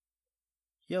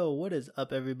Yo, what is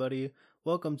up, everybody?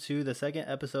 Welcome to the second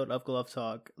episode of Glove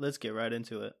Talk. Let's get right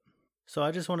into it. So,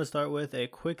 I just want to start with a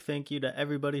quick thank you to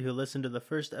everybody who listened to the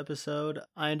first episode.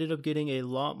 I ended up getting a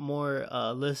lot more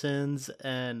listens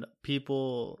and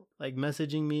people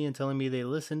messaging me and telling me they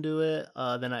listened to it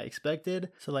than I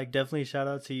expected. So, definitely shout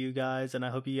out to you guys, and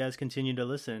I hope you guys continue to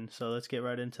listen. So, let's get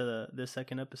right into this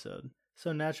second episode.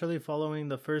 So naturally, following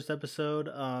the first episode,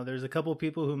 there's a couple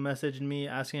people who messaged me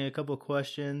asking a couple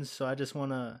questions. So I just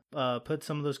want to put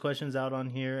some of those questions out on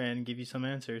here and give you some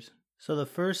answers. So the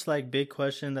first big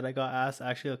question that I got asked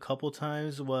actually a couple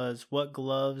times was what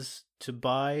gloves to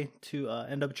buy to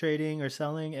end up trading or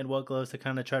selling, and what gloves to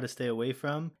kind of try to stay away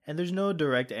from. And there's no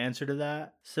direct answer to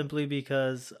that, simply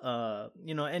because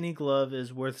any glove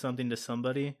is worth something to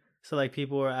somebody. So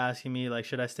people were asking me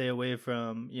should I stay away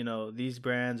from, these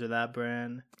brands or that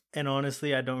brand? And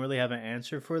honestly, I don't really have an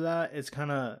answer for that. It's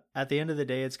kind of, at the end of the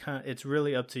day, it's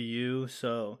really up to you.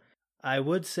 So I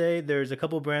would say there's a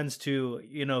couple brands to,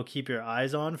 keep your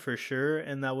eyes on for sure.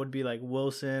 And that would be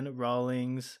Wilson,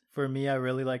 Rawlings. For me, I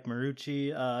really like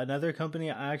Marucci. Another company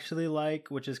I actually like,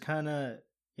 which is kind of,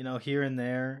 here and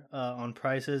there on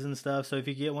prices and stuff. So if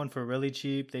you get one for really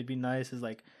cheap, they'd be nice, is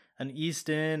an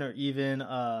Easton or even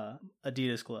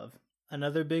Adidas glove.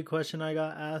 Another big question I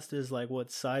got asked is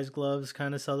what size gloves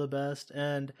kind of sell the best.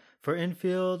 And for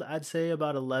infield, I'd say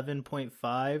about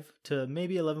 11.5 to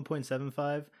maybe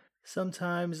 11.75.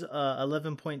 Sometimes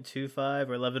 11.25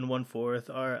 or 11.1/4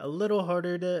 are a little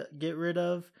harder to get rid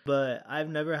of, but I've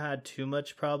never had too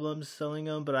much problems selling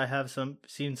them, but I have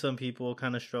seen some people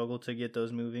kind of struggle to get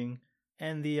those moving.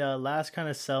 And the last kind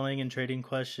of selling and trading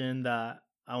question that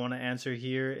I want to answer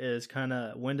here is kind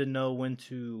of when to know when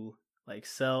to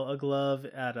sell a glove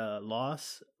at a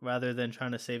loss rather than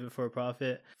trying to save it for a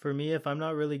profit. For me, if I'm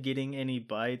not really getting any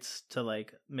bites to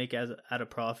make at a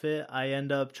profit, I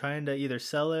end up trying to either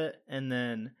sell it and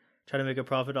then try to make a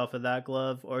profit off of that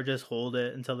glove, or just hold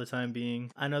it until the time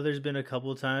being. I know there's been a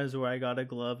couple times where I got a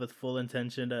glove with full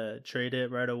intention to trade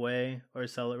it right away or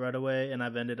sell it right away, and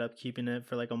I've ended up keeping it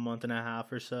for a month and a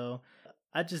half or so.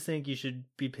 I just think you should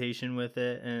be patient with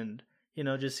it and,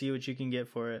 just see what you can get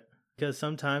for it. Because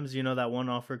sometimes, that one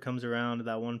offer comes around,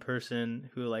 that one person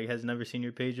who has never seen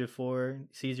your page before,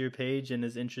 sees your page and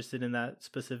is interested in that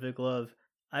specific glove.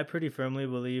 I pretty firmly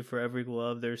believe for every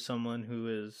glove, there's someone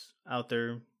who is out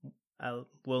there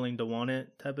willing to want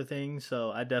it type of thing.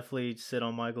 So I definitely sit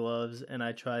on my gloves and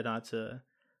I try not to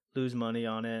lose money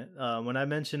on it. When I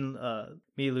mentioned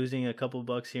me losing a couple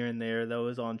bucks here and there, that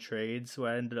was on trades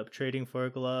where I ended up trading for a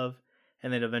glove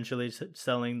and then eventually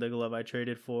selling the glove I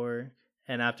traded for.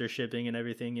 And after shipping and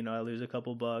everything, I lose a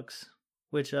couple bucks,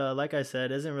 which, like I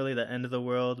said, isn't really the end of the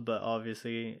world. But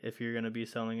obviously, if you're going to be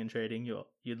selling and trading,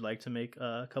 you'd like to make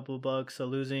a couple bucks. So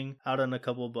losing out on a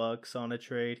couple bucks on a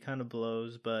trade kind of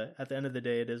blows. But at the end of the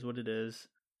day, it is what it is.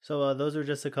 So those are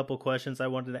just a couple questions I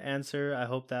wanted to answer. I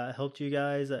hope that helped you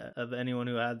guys, of anyone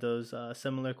who had those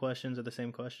similar questions or the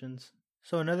same questions.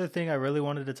 So another thing I really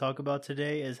wanted to talk about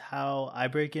today is how I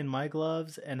break in my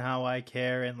gloves and how I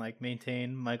care and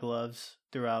maintain my gloves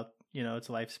throughout, its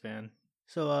lifespan.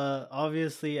 So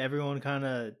obviously everyone kind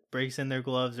of breaks in their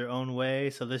gloves their own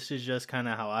way. So this is just kind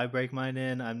of how I break mine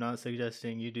in. I'm not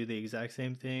suggesting you do the exact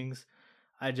same things.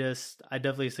 I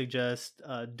definitely suggest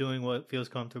doing what feels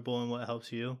comfortable and what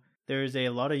helps you. There's a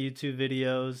lot of YouTube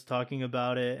videos talking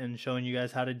about it and showing you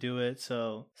guys how to do it.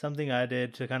 So something I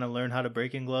did to kind of learn how to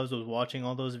break in gloves was watching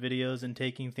all those videos and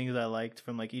taking things I liked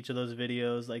from each of those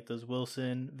videos, like those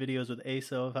Wilson videos with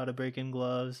ASO of how to break in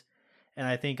gloves. And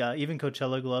I think even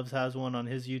Coachella Gloves has one on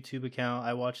his YouTube account.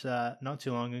 I watched that not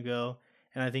too long ago,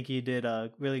 and I think he did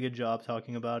a really good job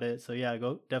talking about it. So yeah,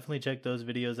 go definitely check those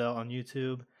videos out on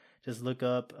YouTube. Just look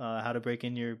up how to break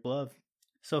in your glove.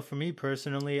 So for me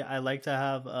personally, I like to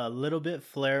have a little bit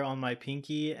flare on my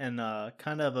pinky and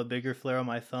kind of a bigger flare on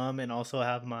my thumb, and also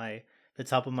have the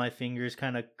top of my fingers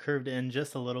kind of curved in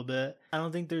just a little bit. I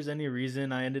don't think there's any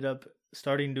reason I ended up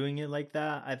starting doing it like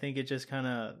that. I think it just kind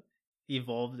of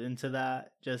evolved into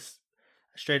that, just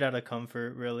straight out of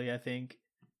comfort, really, I think.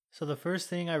 So the first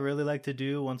thing I really like to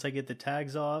do once I get the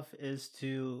tags off is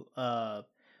to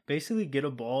basically get a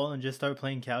ball and just start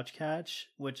playing couch catch,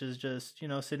 which is just,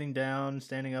 sitting down,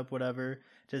 standing up, whatever,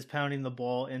 just pounding the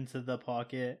ball into the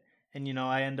pocket. And,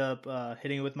 I end up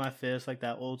hitting it with my fist, like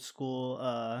that old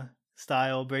school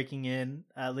style, breaking in,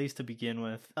 at least to begin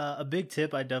with. A big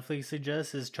tip I definitely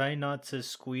suggest is trying not to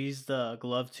squeeze the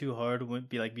glove too hard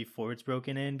before it's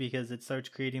broken in, because it starts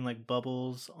creating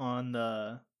bubbles on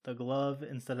the glove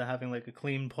instead of having a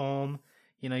clean palm.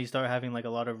 You start having a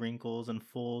lot of wrinkles and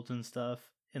folds and stuff.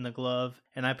 in the glove,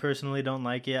 and I personally don't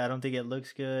like it. I don't think it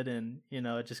looks good, and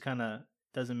it just kind of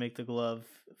doesn't make the glove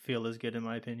feel as good in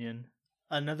my opinion.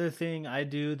 Another thing I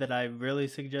do that I really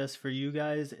suggest for you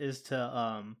guys is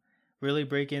to really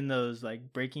break in those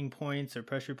like breaking points or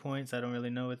pressure points. I don't really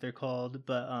know what they're called,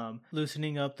 but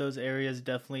loosening up those areas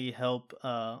definitely help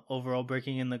overall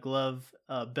breaking in the glove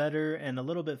better and a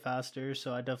little bit faster.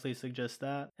 So I definitely suggest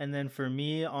that. And then for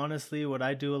me, honestly, what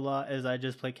I do a lot is I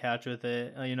just play catch with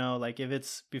it. Like if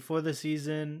it's before the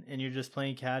season and you're just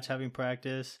playing catch, having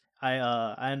practice,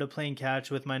 I end up playing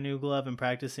catch with my new glove and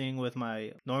practicing with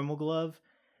my normal glove.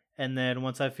 And then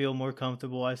once I feel more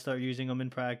comfortable, I start using them in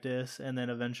practice and then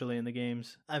eventually in the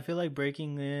games. I feel like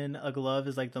breaking in a glove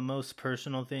is like the most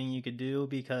personal thing you could do,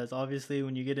 because obviously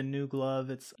when you get a new glove,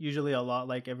 it's usually a lot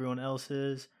like everyone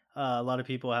else's. A lot of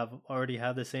people have already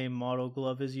had the same model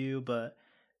glove as you, but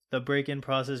the break-in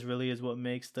process really is what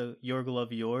makes your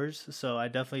glove yours. So I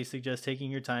definitely suggest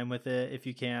taking your time with it if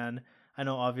you can. I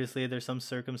know obviously there's some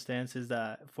circumstances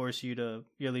that force you to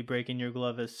really break in your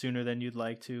glove as sooner than you'd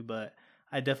like to, but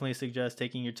I definitely suggest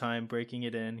taking your time breaking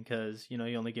it in, because you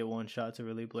only get one shot to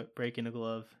really break in a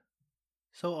glove.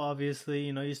 So obviously,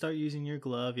 you start using your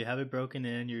glove, you have it broken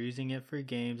in, you're using it for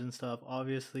games and stuff.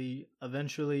 Obviously,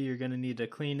 eventually you're going to need to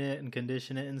clean it and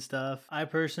condition it and stuff. I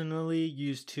personally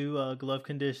use two glove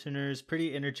conditioners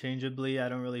pretty interchangeably. I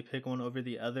don't really pick one over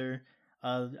the other.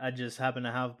 I just happen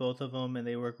to have both of them and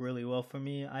they work really well for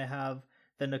me. I have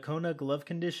the Nakona glove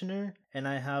conditioner and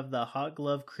I have the Hot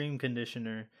Glove cream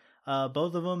conditioner.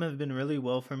 Both of them have been really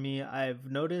well for me. I've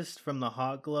noticed from the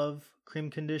Hot Glove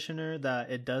cream conditioner that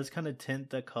it does kind of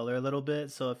tint the color a little bit.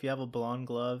 So if you have a blonde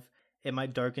glove, it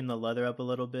might darken the leather up a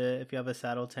little bit. If you have a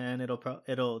saddle tan,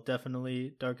 it'll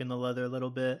definitely darken the leather a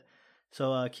little bit.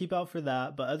 So keep out for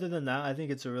that. But other than that, I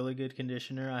think it's a really good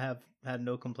conditioner. I have had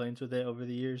no complaints with it over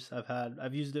the years.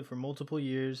 I've used it for multiple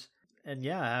years, and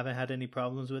yeah, I haven't had any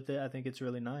problems with it. I think it's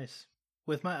really nice.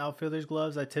 With my outfielder's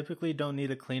gloves, I typically don't need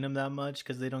to clean them that much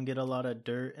because they don't get a lot of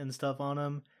dirt and stuff on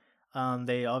them.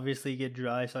 They obviously get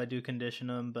dry, so I do condition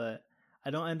them, but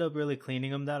I don't end up really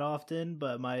cleaning them that often.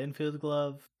 But my infield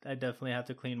glove, I definitely have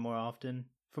to clean more often.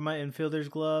 For my infielder's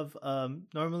glove,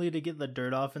 normally to get the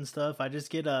dirt off and stuff, I just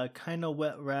get a kind of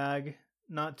wet rag,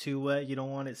 not too wet. You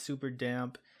don't want it super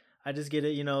damp. I just get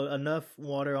it, enough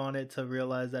water on it to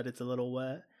realize that it's a little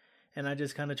wet, and I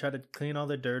just kind of try to clean all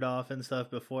the dirt off and stuff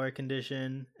before I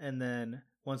condition, and then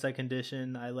once I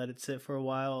condition, I let it sit for a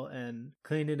while and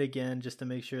clean it again just to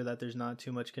make sure that there's not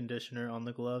too much conditioner on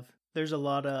the glove. There's a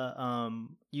lot of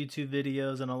YouTube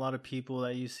videos and a lot of people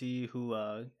that you see who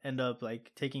end up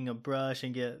like taking a brush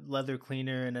and get leather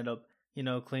cleaner and end up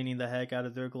cleaning the heck out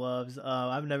of their gloves.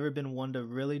 I've never been one to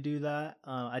really do that.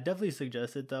 I definitely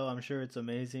suggest it though. I'm sure it's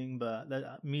amazing,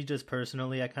 but me just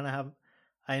personally,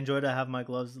 I enjoy to have my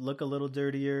gloves look a little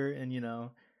dirtier and,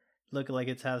 look like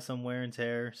it's have some wear and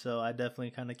tear. So I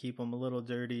definitely kind of keep them a little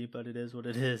dirty, but it is what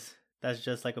it is. That's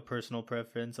just like a personal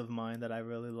preference of mine that I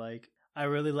really like. I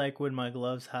really like when my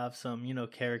gloves have some,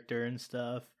 character and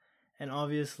stuff. And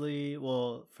obviously,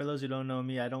 well, for those who don't know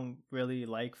me, I don't really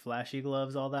like flashy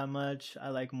gloves all that much. I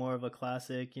like more of a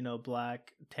classic,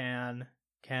 black, tan,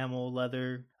 camel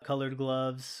leather colored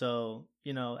gloves. So,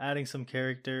 adding some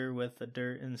character with the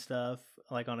dirt and stuff,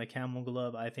 like on a camel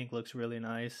glove, I think looks really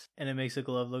nice. And it makes a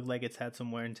glove look like it's had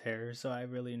some wear and tear. So I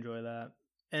really enjoy that.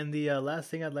 And the last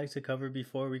thing I'd like to cover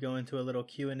before we go into a little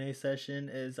Q&A session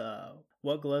is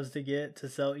what gloves to get to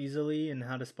sell easily and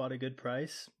how to spot a good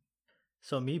price.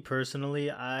 So me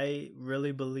personally, I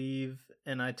really believe,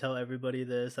 and I tell everybody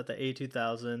this, that the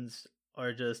A2000s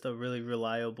are just a really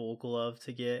reliable glove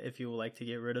to get if you would like to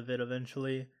get rid of it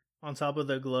eventually. On top of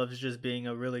the gloves just being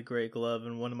a really great glove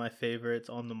and one of my favorites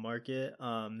on the market,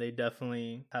 they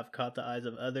definitely have caught the eyes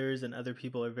of others and other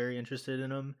people are very interested in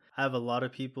them. I have a lot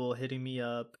of people hitting me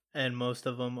up and most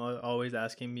of them are always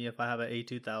asking me if I have an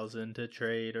A2000 to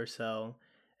trade or sell.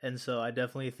 And so I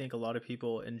definitely think a lot of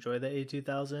people enjoy the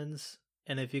A2000s.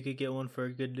 And if you could get one for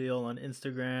a good deal on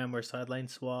Instagram or Sideline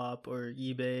Swap or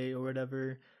eBay or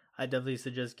whatever, I definitely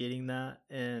suggest getting that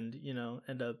and,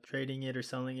 end up trading it or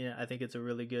selling it. I think it's a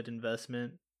really good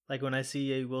investment. Like when I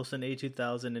see a Wilson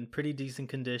A2000 in pretty decent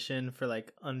condition for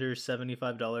like under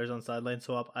 $75 on Sideline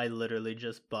Swap, I literally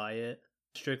just buy it.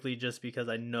 Strictly just because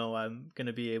I know I'm going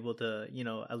to be able to,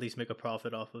 at least make a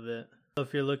profit off of it. So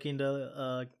if you're looking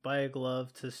to buy a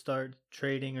glove to start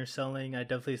trading or selling, I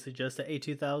definitely suggest the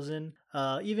A2000.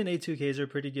 Even A2Ks are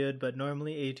pretty good, but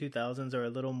normally A2000s are a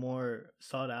little more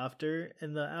sought after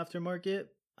in the aftermarket.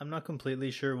 I'm not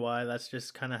completely sure why, that's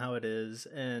just kind of how it is.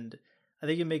 And I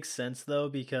think it makes sense though,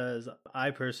 because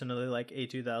I personally like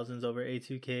A2000s over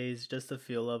A2Ks. Just the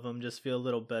feel of them just feel a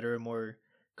little better and more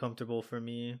comfortable for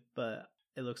me. But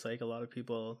it looks like a lot of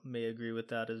people may agree with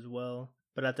that as well.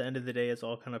 But at the end of the day, it's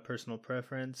all kind of personal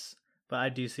preference. But I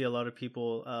do see a lot of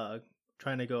people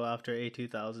trying to go after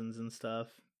A2000s and stuff.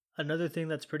 Another thing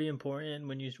that's pretty important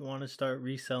when you want to start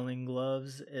reselling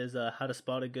gloves is how to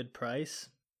spot a good price.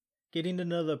 Getting to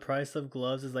know the price of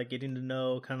gloves is like getting to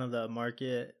know kind of the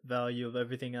market value of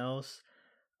everything else.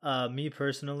 Me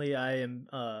personally, I'm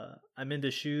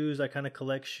into shoes. I kind of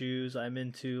collect shoes. I'm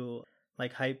into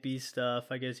like hype beast stuff.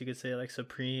 I guess you could say like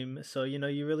Supreme. So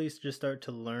you really just start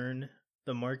to learn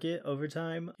the market over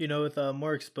time. With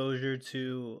more exposure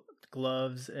to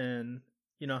gloves and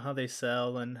how they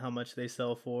sell and how much they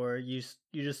sell for, you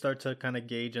just start to kind of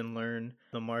gauge and learn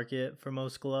the market for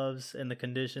most gloves and the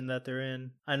condition that they're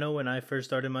in. I know when I first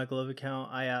started my glove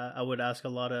account, I would ask a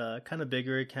lot of kind of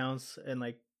bigger accounts and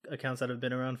like accounts that have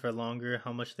been around for longer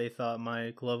how much they thought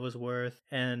my glove was worth,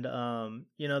 and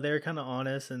they were kind of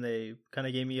honest and they kind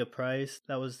of gave me a price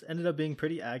that was ended up being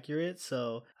pretty accurate.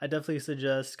 So I definitely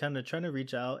suggest kind of trying to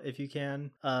reach out if you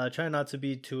can. Try not to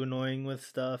be too annoying with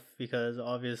stuff, because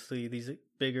obviously these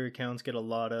bigger accounts get a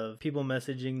lot of people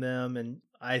messaging them, and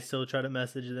I still try to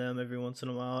message them every once in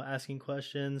a while asking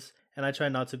questions, and I try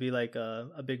not to be like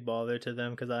a big bother to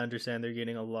them because I understand they're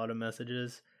getting a lot of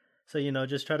messages. So,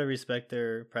 just try to respect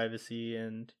their privacy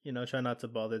and, try not to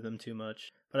bother them too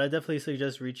much. But I definitely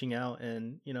suggest reaching out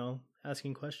and,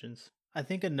 asking questions. I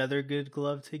think another good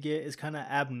glove to get is kind of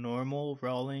abnormal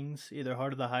Rawlings, either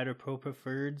Heart of the Hide or Pro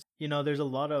Preferreds. There's a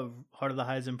lot of Heart of the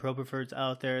Hides and Pro Preferreds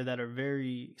out there that are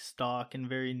very stock and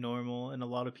very normal, and a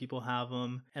lot of people have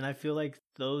them. And I feel like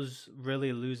those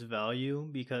really lose value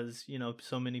because,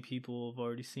 so many people have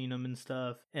already seen them and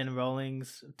stuff. And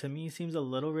Rawlings, to me, seems a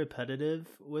little repetitive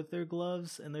with their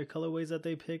gloves and their colorways that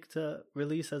they pick to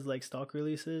release as like stock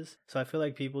releases. So I feel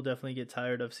like people definitely get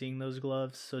tired of seeing those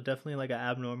gloves. So definitely like an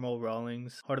abnormal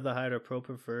Rawlings, Heart of the Hide or Pro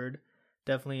Preferred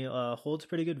definitely holds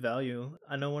pretty good value.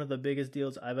 I know one of the biggest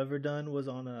deals I've ever done was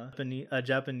on a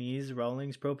Japanese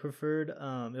Rawlings Pro Preferred.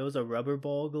 It was a rubber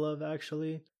ball glove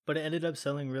actually, but it ended up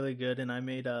selling really good and I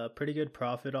made a pretty good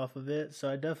profit off of it.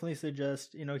 So I definitely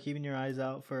suggest, keeping your eyes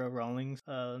out for a Rawlings.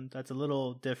 That's a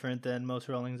little different than most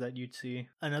Rawlings that you'd see.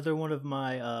 Another one of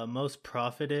my most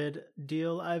profited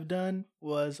deal I've done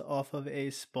was off of a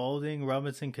Spalding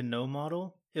Robinson Cano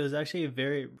model. It was actually a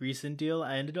very recent deal.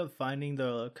 I ended up finding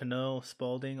the Cano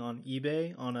Spalding on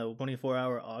eBay on a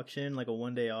 24-hour auction, like a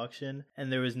one-day auction, and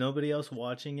there was nobody else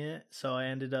watching it. So I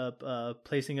ended up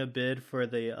placing a bid for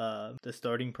the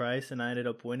starting price, and I ended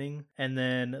up winning. And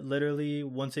then literally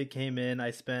once it came in,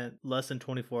 I spent less than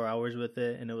 24 hours with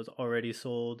it, and it was already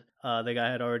sold. The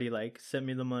guy had already like sent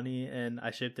me the money, and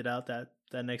I shipped it out that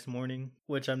next morning,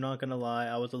 which I'm not gonna lie,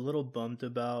 I was a little bummed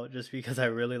about just because I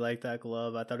really liked that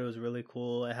glove. I thought it was really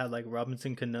cool. It had like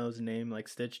Robinson Cano's name like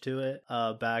stitched to it.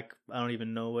 Back, I don't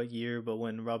even know what year, but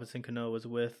when Robinson Cano was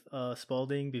with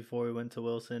Spalding before he went to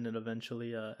Wilson and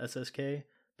eventually SSK.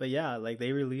 But yeah, like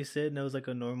they released it and it was like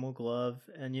a normal glove,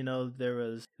 and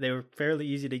they were fairly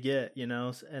easy to get,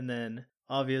 and then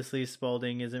obviously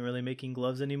Spalding isn't really making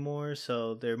gloves anymore,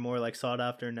 so they're more like sought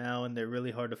after now and they're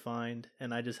really hard to find.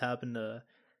 And I just happened to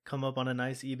come up on a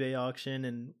nice eBay auction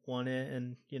and won it,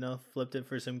 and flipped it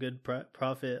for some good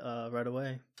profit right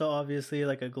away. So obviously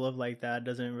like a glove like that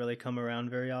doesn't really come around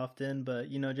very often, but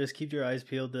just keep your eyes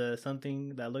peeled to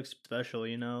something that looks special.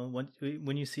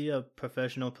 When you see a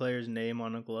professional player's name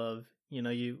on a glove,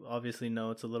 you obviously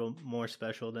know it's a little more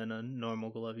special than a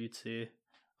normal glove you'd see.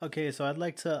 Okay, so I'd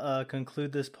like to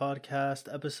conclude this podcast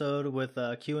episode with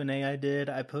a Q&A I did.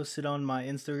 I posted on my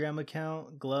Instagram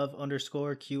account,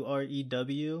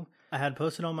 glove_QREW. I had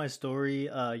posted on my story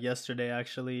yesterday,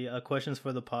 actually, questions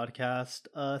for the podcast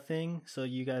thing. So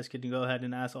you guys could go ahead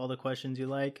and ask all the questions you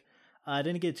like. I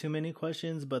didn't get too many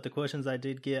questions, but the questions I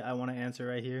did get, I want to answer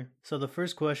right here. So the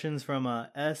first question's from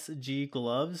SG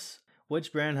Gloves.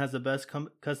 Which brand has the best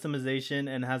customization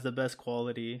and has the best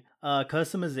quality?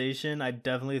 Customization, I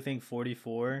definitely think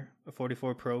 44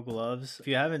 Pro gloves. If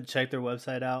you haven't checked their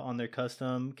website out on their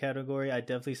custom category, I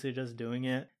definitely suggest doing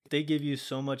it. They give you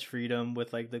so much freedom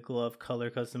with like the glove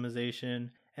color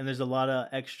customization. And there's a lot of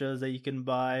extras that you can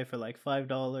buy for like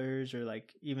 $5 or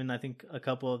like even I think a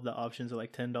couple of the options are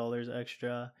like $10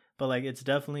 extra. but like it's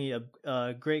definitely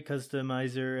a great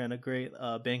customizer and a great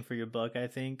bang for your buck, I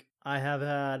think. I have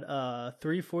had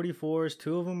 344s.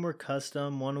 Two of them were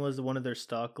custom. One was one of their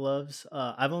stock gloves.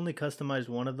 I've only customized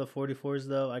one of the 44s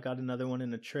though. I got another one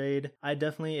in a trade. I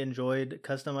definitely enjoyed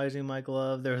customizing my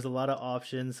glove. There was a lot of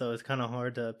options, so it's kind of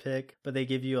hard to pick, but they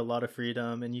give you a lot of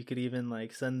freedom, and you could even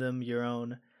like send them your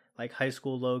own like high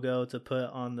school logo to put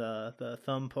on the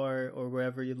thumb part or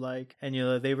wherever you'd like. And you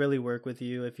know, they really work with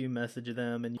you. If you message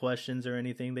them and questions or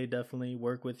anything, they definitely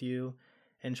work with you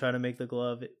and try to make the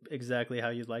glove exactly how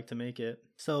you'd like to make it.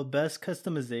 So best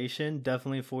customization,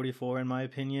 definitely 44 in my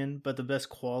opinion, but the best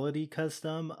quality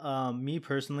custom, me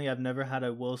personally, I've never had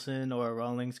a Wilson or a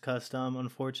Rawlings custom,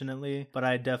 unfortunately, but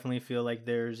I definitely feel like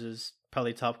theirs is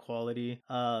probably top quality.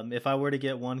 If I were to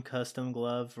get one custom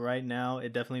glove right now,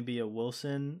 it'd definitely be a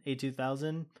Wilson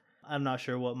A2000. I'm not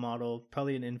sure what model,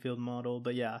 probably an infield model,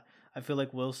 but yeah, I feel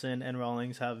like Wilson and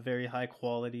Rawlings have very high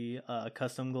quality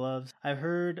custom gloves. I've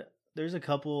heard there's a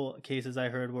couple cases I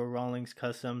heard where Rawlings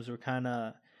customs were kind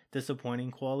of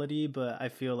disappointing quality, but I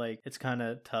feel like it's kind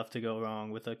of tough to go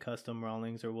wrong with a custom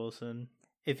Rawlings or Wilson.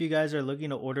 If you guys are looking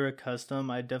to order a custom,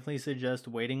 I definitely suggest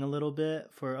waiting a little bit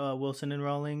for Wilson and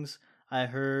Rawlings. I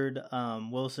heard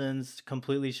Wilson's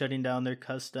completely shutting down their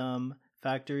custom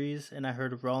factories, and I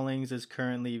heard Rawlings is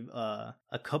currently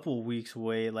a couple weeks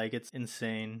away. Like, it's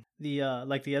insane. The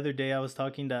like the other day I was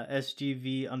talking to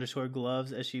SGV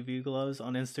gloves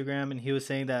on Instagram, and he was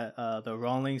saying that the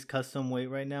Rawlings custom wait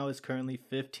right now is currently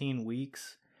 15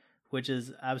 weeks, which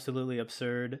is absolutely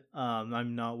absurd.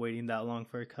 I'm not waiting that long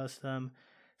for a custom.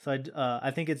 So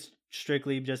I think it's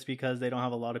strictly just because they don't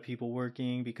have a lot of people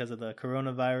working because of the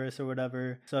coronavirus or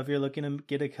whatever. So if you're looking to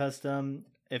get a custom,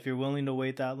 if you're willing to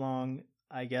wait that long,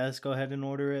 I guess go ahead and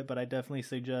order it. But I definitely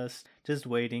suggest just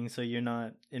waiting so you're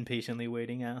not impatiently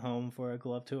waiting at home for a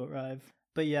glove to arrive.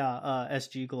 But yeah,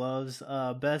 SG gloves,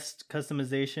 best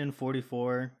customization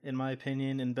 44 in my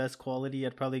opinion, and best quality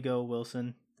I'd probably go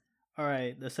Wilson. All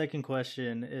right, the second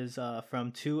question is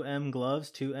from 2M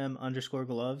Gloves, 2M _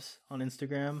 gloves on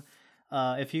Instagram.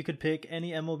 If you could pick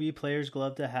any MLB player's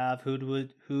glove to have,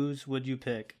 whose would you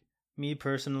pick? Me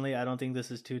personally, I don't think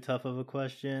this is too tough of a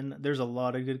question. There's a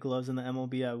lot of good gloves in the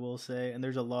MLB, I will say, and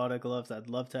there's a lot of gloves I'd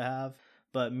love to have.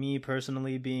 But me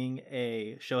personally, being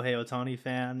a Shohei Ohtani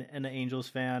fan and an Angels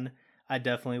fan, I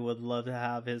definitely would love to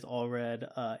have his all red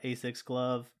A6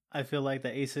 glove. I feel like the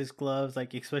A6 gloves,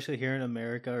 like especially here in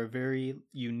America, are very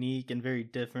unique and very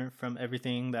different from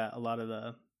everything that a lot of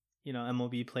the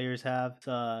MLB players have.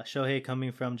 Shohei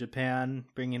coming from Japan,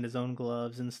 bringing his own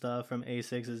gloves and stuff from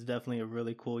A6 is definitely a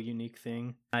really cool, unique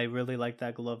thing. I really like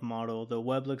that glove model. The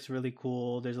web looks really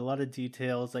cool. There's a lot of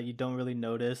details that you don't really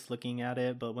notice looking at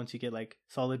it, but once you get like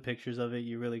solid pictures of it,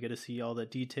 you really get to see all the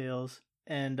details.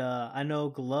 And I know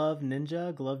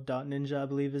glove.ninja, I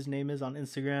believe his name is, on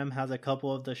Instagram, has a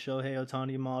couple of the Shohei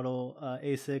Ohtani model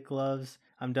ASIC gloves.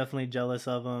 I'm definitely jealous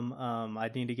of them. I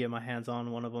need to get my hands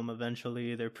on one of them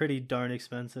eventually. They're pretty darn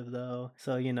expensive though.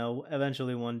 So,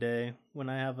 eventually one day when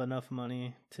I have enough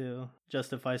money to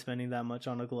justify spending that much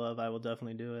on a glove, I will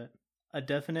definitely do it. A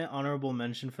definite honorable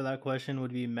mention for that question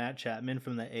would be Matt Chapman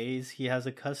from the A's. He has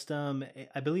a custom,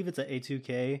 I believe it's an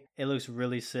A2K. It looks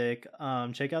really sick.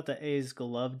 Check out the A's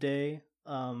Glove Day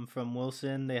from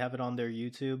Wilson. They have it on their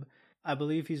YouTube. I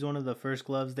believe he's one of the first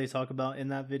gloves they talk about in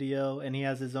that video, and he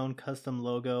has his own custom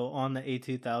logo on the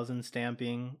A2000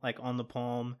 stamping, like on the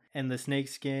palm, and the snake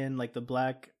skin, like the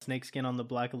black snake skin on the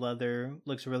black leather,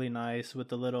 looks really nice with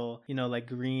the little, like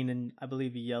green and I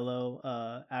believe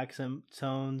yellow accent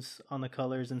tones on the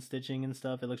colors and stitching and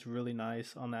stuff. It looks really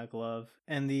nice on that glove.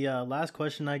 And the last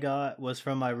question I got was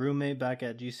from my roommate back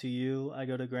at GCU. I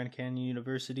go to Grand Canyon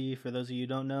University. For those of you who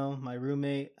don't know, my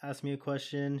roommate asked me a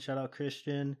question. Shout out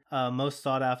Christian. Most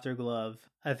sought after glove.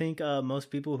 I think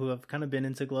most people who have kind of been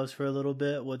into gloves for a little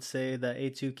bit would say the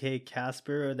A2K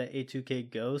Casper or the A2K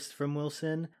Ghost from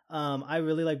Wilson. I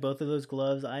really like both of those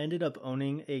gloves. I ended up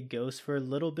owning a Ghost for a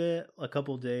little bit, a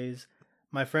couple days.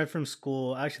 My friend from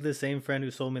school, actually the same friend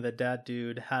who sold me the Dat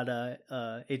Dude, had a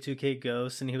A2K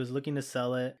Ghost, and he was looking to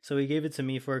sell it. So he gave it to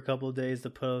me for a couple of days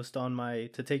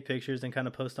to take pictures and kind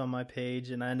of post on my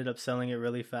page, and I ended up selling it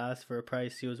really fast for a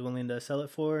price he was willing to sell it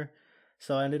for.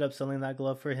 So I ended up selling that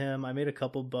glove for him. I made a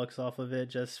couple bucks off of it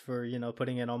just for,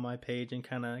 putting it on my page and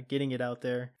kind of getting it out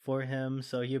there for him.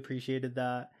 So he appreciated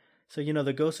that. So,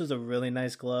 the Ghost was a really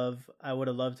nice glove. I would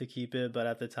have loved to keep it, but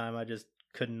at the time I just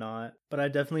could not. But I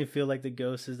definitely feel like the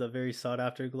Ghost is a very sought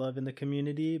after glove in the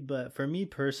community. But for me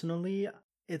personally,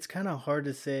 It's kind of hard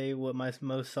to say what my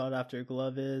most sought after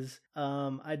glove is.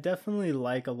 I definitely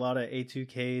like a lot of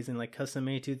A2Ks and like custom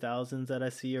A2000s that I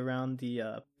see around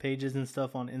the pages and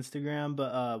stuff on Instagram.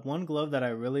 But one glove that I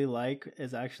really like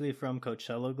is actually from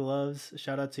Coachella Gloves.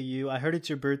 Shout out to you. I heard it's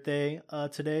your birthday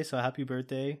today, so happy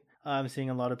birthday. I'm seeing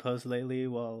a lot of posts lately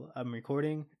while I'm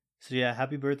recording. So yeah,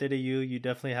 happy birthday to you. You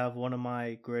definitely have one of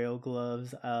my grail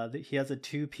gloves. He has a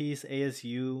two-piece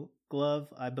ASU glove.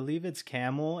 I believe it's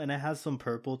camel and it has some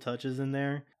purple touches in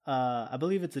there. I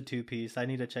believe it's a two-piece. I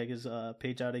need to check his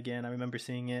page out again. I remember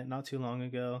seeing it not too long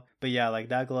ago. But yeah, like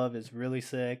that glove is really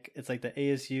sick. It's like the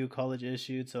ASU college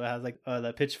issued, so it has like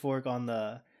the pitchfork on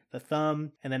the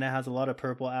thumb, and then it has a lot of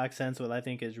purple accents, what I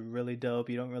think is really dope.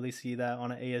 You don't really see that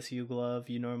on an ASU glove.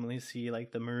 You normally see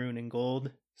like the maroon and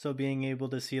gold. So being able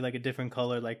to see like a different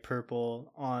color like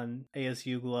purple on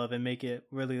ASU glove and make it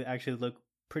really actually look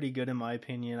pretty good in my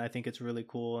opinion, I think it's really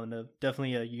cool and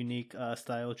definitely a unique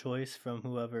style choice from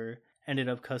whoever ended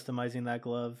up customizing that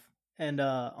glove. And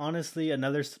honestly,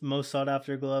 another most sought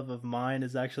after glove of mine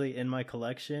is actually in my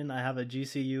collection. I have a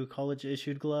GCU college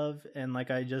issued glove, and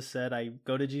like I just said, I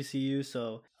go to GCU,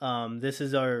 so this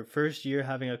is our first year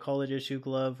having a college issued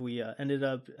glove. We ended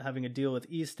up having a deal with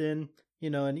Easton,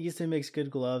 and Easton makes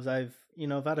good gloves. I've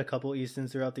had a couple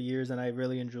Eastons throughout the years, and I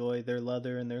really enjoy their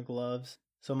leather and their gloves.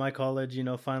 So my college,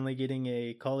 finally getting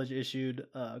a college issued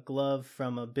glove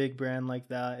from a big brand like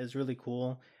that is really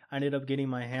cool. I ended up getting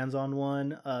my hands on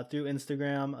one through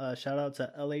Instagram. Shout out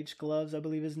to LH Gloves, I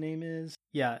believe his name is.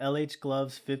 Yeah, LH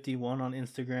Gloves 51 on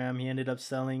Instagram. He ended up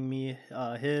selling me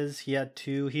his. He had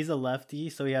two. He's a lefty,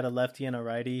 so he had a lefty and a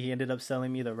righty. He ended up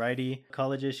selling me the righty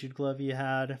college issued glove he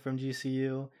had from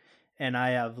GCU. And I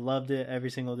have loved it every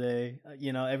single day.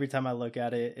 Every time I look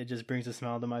at it, it just brings a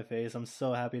smile to my face. I'm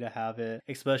so happy to have it,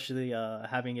 especially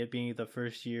having it being the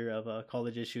first year of a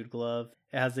college issued glove.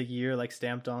 It has the year like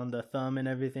stamped on the thumb and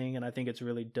everything, and I think it's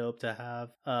really dope to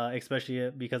have, especially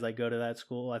because I go to that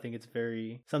school. I think it's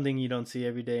something you don't see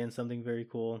every day and something very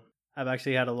cool. I've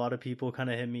actually had a lot of people kind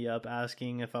of hit me up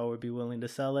asking if I would be willing to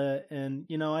sell it, and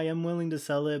I am willing to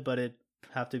sell it, but it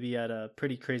have to be at a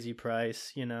pretty crazy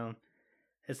price.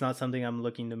 It's not something I'm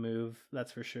looking to move,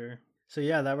 that's for sure. So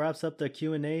yeah, that wraps up the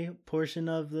Q&A portion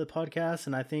of the podcast,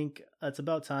 and I think it's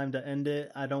about time to end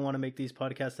it. I don't want to make these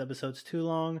podcast episodes too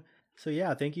long. So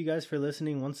yeah, thank you guys for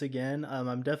listening once again.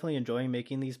 I'm definitely enjoying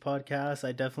making these podcasts.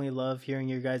 I definitely love hearing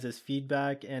your guys'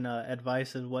 feedback and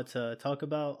advice of what to talk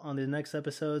about on the next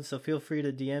episode. So feel free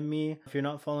to DM me. If you're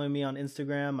not following me on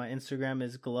Instagram, my Instagram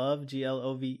is glove,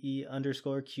 GLOVE_QREW,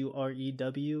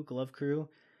 Glove Crew.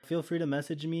 Feel free to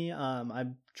message me. I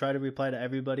try to reply to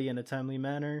everybody in a timely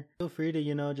manner. Feel free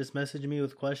to, just message me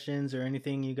with questions or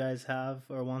anything you guys have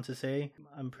or want to say.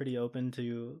 I'm pretty open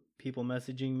to people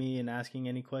messaging me and asking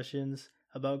any questions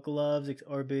about gloves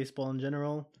or baseball in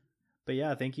general. But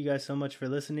yeah, thank you guys so much for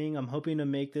listening. I'm hoping to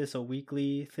make this a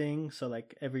weekly thing. So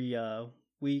like every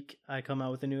week I come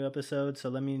out with a new episode. So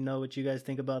let me know what you guys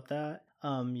think about that.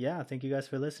 Yeah, thank you guys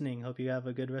for listening. Hope you have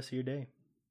a good rest of your day.